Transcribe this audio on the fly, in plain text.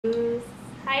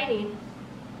hiding?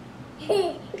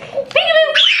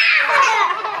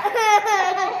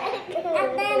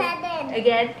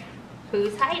 Again.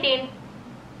 Who's hiding?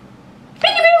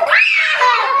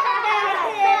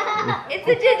 It's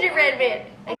a gingerbread man.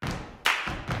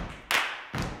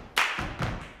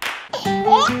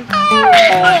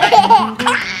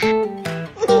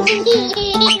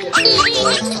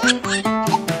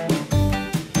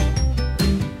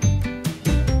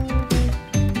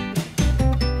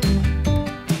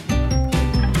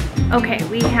 Okay,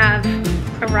 we have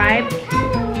arrived.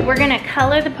 We're gonna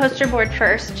color the poster board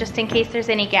first, just in case there's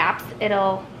any gaps.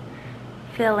 It'll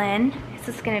fill in. This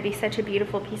is gonna be such a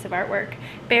beautiful piece of artwork.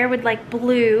 Bear would like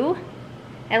blue.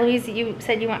 Eloise, you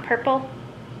said you want purple?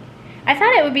 I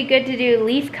thought it would be good to do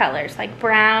leaf colors, like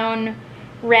brown,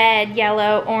 red,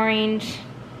 yellow, orange.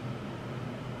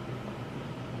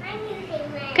 I'm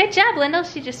using red. Good job, Lyndle.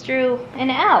 She just drew an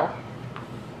L.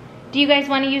 Do you guys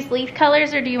want to use leaf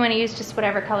colors, or do you want to use just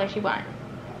whatever colors you want?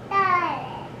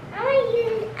 I want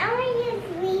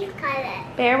to use leaf color.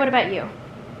 Bear, what about you?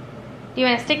 Do you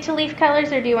want to stick to leaf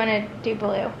colors, or do you want to do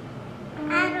blue? I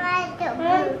want to do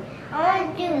blue. I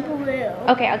want to do blue.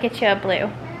 Okay, I'll get you a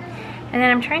blue. And then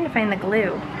I'm trying to find the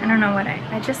glue. I don't know what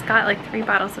I just got like 3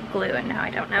 bottles of glue, and now I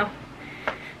don't know.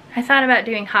 I thought about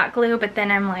doing hot glue, but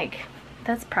then I'm like,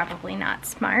 that's probably not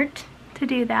smart to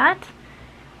do that.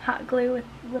 Hot glue with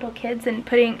little kids and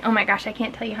putting, oh my gosh, I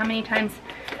can't tell you how many times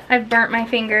I've burnt my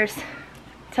fingers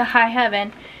to high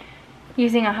heaven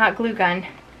using a hot glue gun.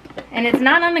 And it's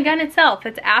not on the gun itself,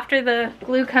 it's after the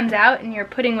glue comes out and you're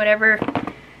putting whatever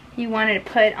you wanted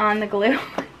to put on the glue.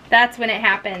 That's when it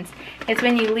happens. It's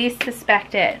when you least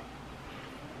suspect it.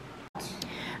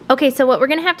 Okay, so what we're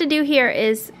gonna have to do here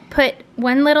is put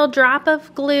 1 little drop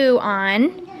of glue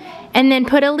on and then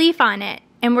put a leaf on it.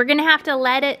 And we're gonna have to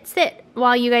let it sit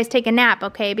while you guys take a nap,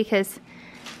 okay? Because,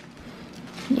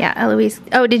 yeah, Eloise,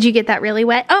 oh, did you get that really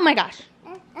wet? Oh my gosh.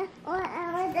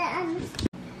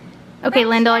 Okay,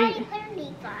 Lyndle,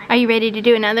 are you ready to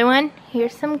do another one?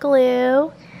 Here's some glue.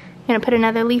 I'm gonna put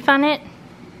another leaf on it.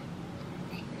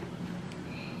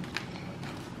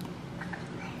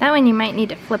 That one you might need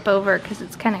to flip over because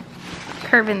it's kind of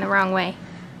curving the wrong way.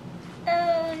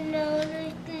 Oh no,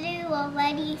 there's glue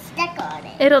already stuck on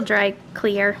it. It'll dry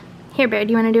clear. Here, Bear,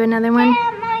 do you want to do another one?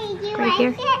 Mommy, do you Right like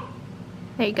here? it?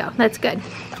 There you go, that's good.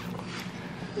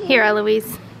 Here,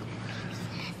 Eloise.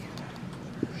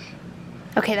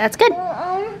 Okay, that's good.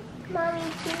 Mommy,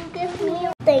 can you give me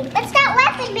a thing? Let's start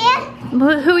wrapping,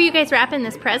 Bear. Who are you guys wrapping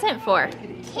this present for?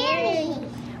 Carrie.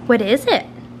 What is it?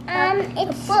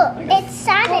 It's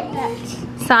Sonic books.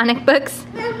 Sonic books?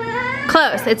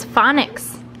 Close, it's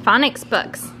phonics. Phonics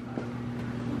books.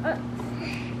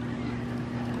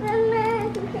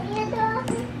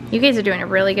 You guys are doing a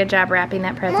really good job wrapping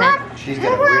that present. Mom, She's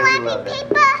gonna really love it.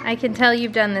 paper. I can tell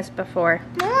you've done this before.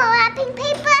 More wrapping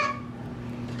paper.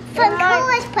 From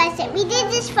Coola's present. We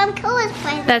did this from Coola's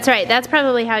present. That's right, that's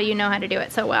probably how you know how to do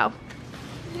it so well.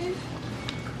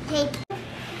 Tape.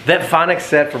 That phonics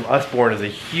set from Usborne is a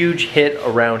huge hit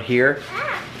around here.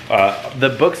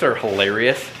 The books are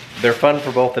hilarious. They're fun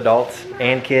for both adults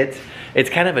and kids. It's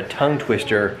kind of a tongue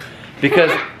twister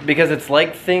because it's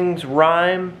like things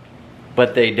rhyme,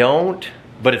 but they don't,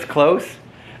 but it's close.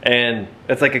 And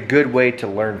it's like a good way to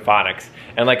learn phonics.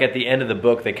 And like at the end of the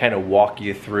book, they kind of walk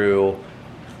you through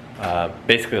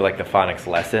basically like the phonics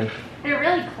lesson. They're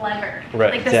really clever.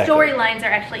 Right, like the exactly. storylines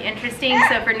are actually interesting,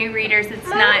 so for new readers it's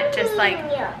not just like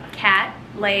cat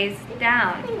lays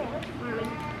down.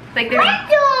 Like there's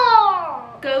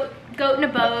goat in a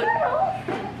boat,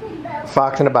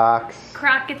 Fox in a box.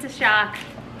 Croc gets a shock.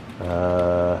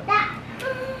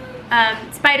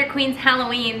 That's Spider Queen's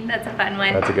Halloween, that's a fun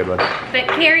one. a good one. But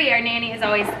Carrie, our nanny, has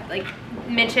always like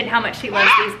mentioned how much she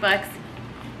loves these books.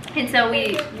 And so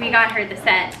we got her the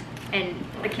set, and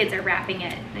the kids are wrapping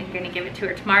it and gonna give it to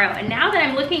her tomorrow. And now that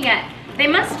I'm looking at, they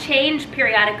must change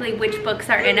periodically which books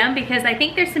are in them, because I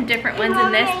think there's some different ones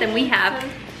in this than we have.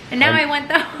 And now I want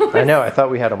those. I know, I thought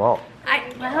we had them all.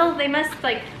 Well, they must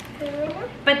like,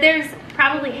 but there's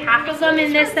probably half of them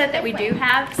in this set that we do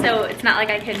have, so it's not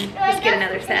like I can just get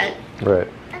another set. Right.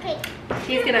 Okay.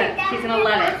 She's gonna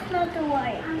love it. Not to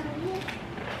worry.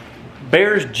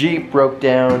 Bear's Jeep broke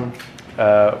down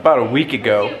about a week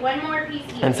ago. One more piece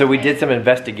each. And so we did some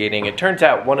investigating. It turns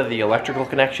out one of the electrical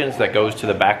connections that goes to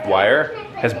the back wire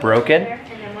has broken.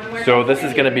 So this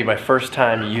is going to be my first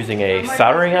time using a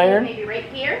soldering iron. Maybe right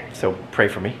here. So pray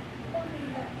for me.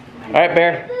 All right,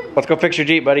 Bear, let's go fix your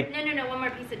Jeep, buddy. No, one more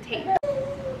piece of tape.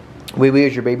 Wee,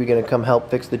 is your baby going to come help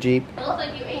fix the Jeep? It looks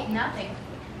like you ate nothing.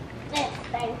 This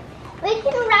thing. We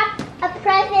can wrap a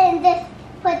present and just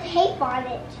put tape on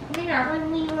it.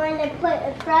 When we want to put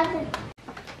a present.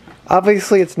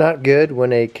 Obviously, it's not good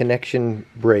when a connection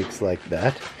breaks like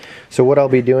that. So what I'll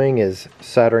be doing is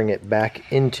soldering it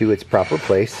back into its proper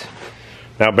place.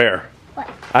 Now, Bear, What?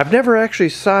 I've never actually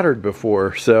soldered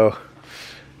before, so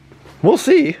we'll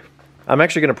see. I'm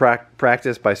actually going to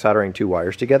practice by soldering 2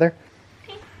 wires together.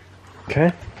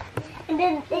 Okay. And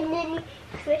then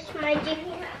twist my Jeep.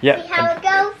 Yeah. See how it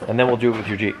goes? And then we'll do it with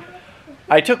your Jeep.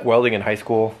 I took welding in high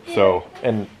school, so,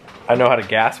 and I know how to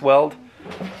gas weld.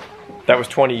 That was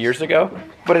 20 years ago,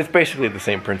 but it's basically the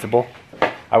same principle.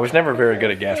 I was never very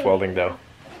good at gas welding, though.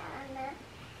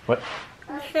 What?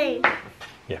 See.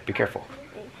 Yeah, be careful.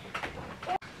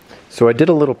 So I did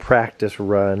a little practice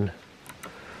run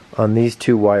on these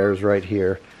 2 wires right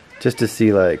here, just to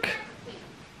see like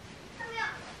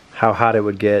how hot it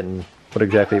would get and what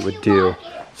exactly it would do.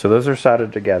 So those are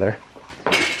soldered together.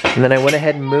 And then I went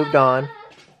ahead and moved on.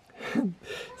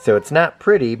 So it's not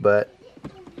pretty, but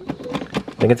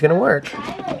I think it's gonna work.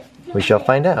 We shall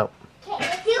find out.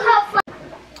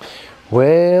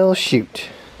 Well, shoot.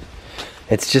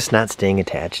 It's just not staying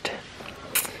attached.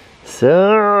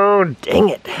 So, dang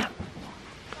it.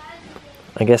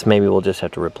 I guess maybe we'll just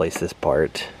have to replace this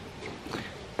part.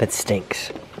 That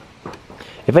stinks.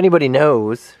 If anybody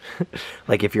knows,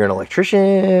 like if you're an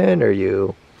electrician or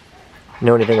you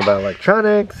know anything about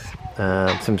electronics,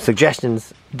 some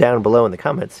suggestions down below in the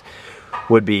comments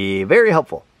would be very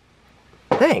helpful.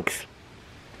 Thanks.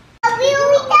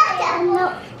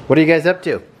 What are you guys up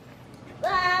to?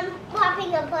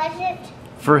 Popping a present.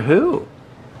 For who?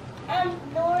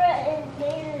 Nora and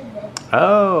Berend.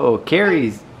 Oh,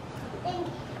 Carrie's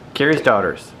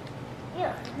daughters.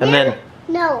 Yeah. And then,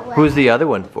 No. who's the other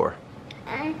one for?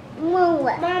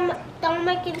 Mom,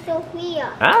 Dominic and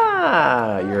Sophia.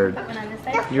 Ah, your Open on this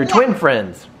side. your twin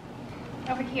friends.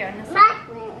 Over here on this side. My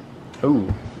friend.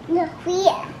 Ooh,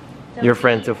 Sophia. your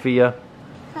friend Sophia.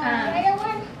 Another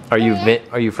one.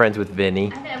 Are you friends with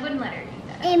Vinny I wouldn't let her do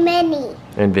that. And Minnie.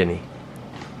 and Vinny?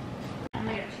 I'm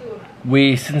gonna chew them.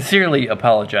 We sincerely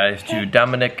apologize to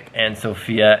Dominic and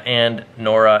Sophia and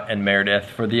Nora and Meredith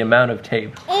for the amount of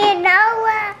tape. And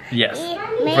Noah. Yes,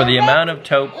 for the amount of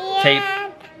tape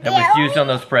that was used on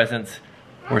those presents.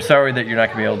 We're sorry that you're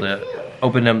not going to be able to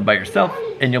open them by yourself,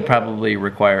 and you'll probably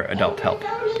require adult help.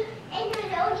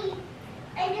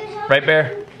 Right,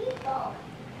 Bear?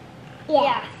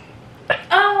 Yeah.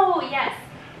 Oh, yes.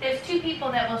 There's 2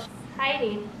 people that will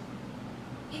hiding.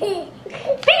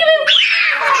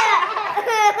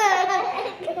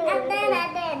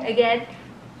 Again,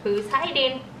 who's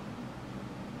hiding?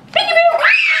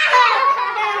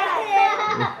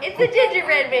 It's the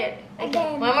gingerbread man.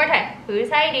 Okay, one more time. Who's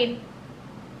hiding?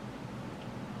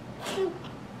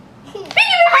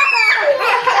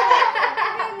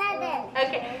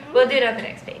 Okay, we'll do it on the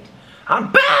next page.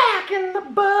 I'm back in the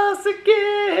bus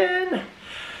again.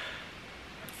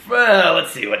 Well,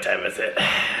 let's see, what time is it?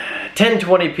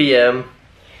 10:20 p.m.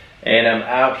 and I'm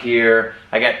out here.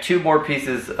 I got 2 more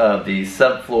pieces of the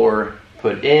subfloor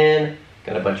put in.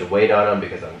 Got a bunch of weight on them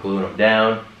because I'm gluing them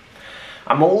down.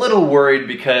 I'm a little worried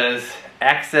because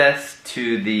access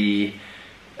to the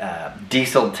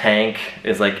diesel tank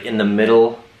is like in the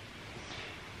middle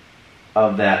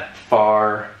of that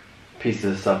far piece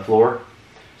of subfloor.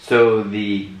 So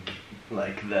there's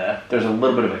a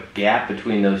little bit of a gap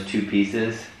between those 2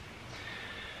 pieces.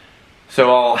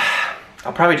 So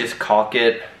I'll probably just caulk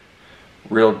it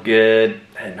real good,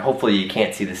 and hopefully you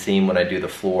can't see the seam when I do the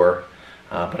floor,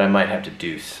 but I might have to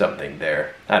do something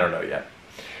there. I don't know yet.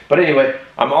 But anyway,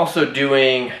 I'm also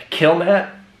doing kill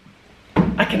mat.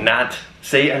 I cannot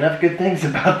say enough good things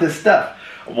about this stuff.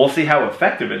 We'll see how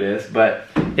effective it is, but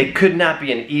it could not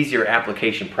be an easier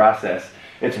application process.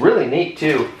 It's really neat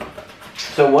too.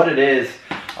 So what it is,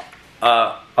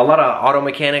 a lot of auto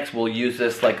mechanics will use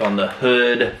this like on the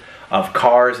hood of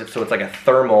cars, so it's like a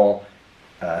thermal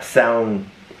sound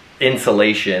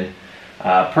insulation.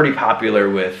 Pretty popular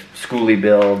with schoolie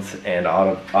builds and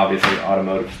obviously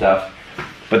automotive stuff.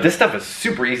 But this stuff is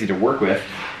super easy to work with,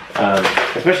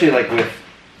 especially like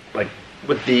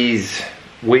with these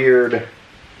weird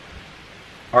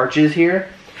arches here.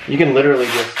 You can literally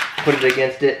just put it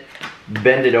against it,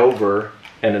 bend it over,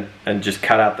 and just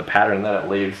cut out the pattern that it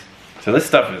leaves. So this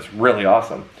stuff is really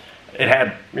awesome. It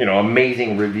had, you know,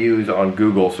 amazing reviews on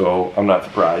Google, so I'm not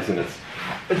surprised, and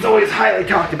it's always highly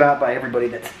talked about by everybody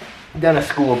that's done a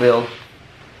school build.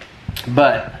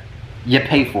 But you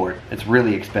pay for it. It's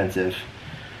really expensive.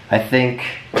 I think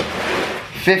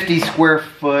 50 square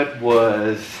foot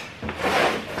was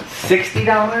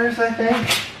 $60, I think.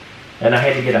 And I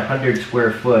had to get 100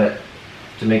 square foot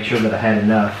to make sure that I had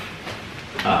enough.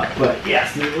 But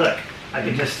yes, look, I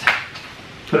can just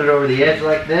put it over the edge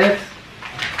like this.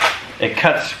 It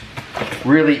cuts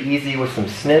really easy with some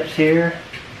snips here.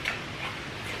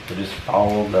 So just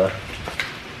follow the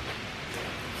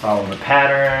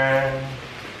pattern.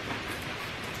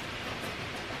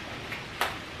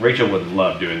 Rachel would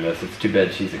love doing this. It's too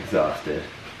bad she's exhausted.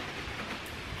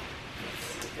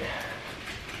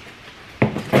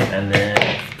 And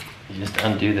then you just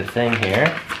undo the thing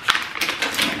here.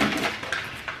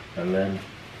 And then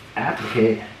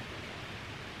applicate.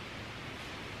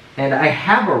 And I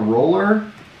have a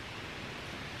roller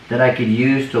that I could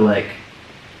use to like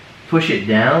push it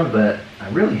down, but I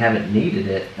really haven't needed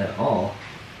it at all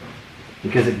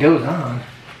because it goes on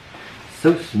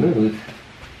so smooth.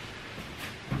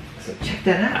 So check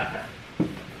that out.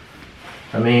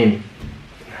 I mean,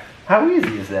 how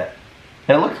easy is that?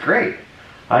 And it looks great.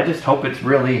 I just hope it's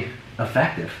really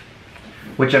effective,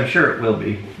 which I'm sure it will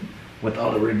be with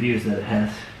all the reviews that it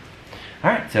has.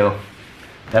 All right, so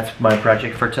that's my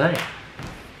project for tonight.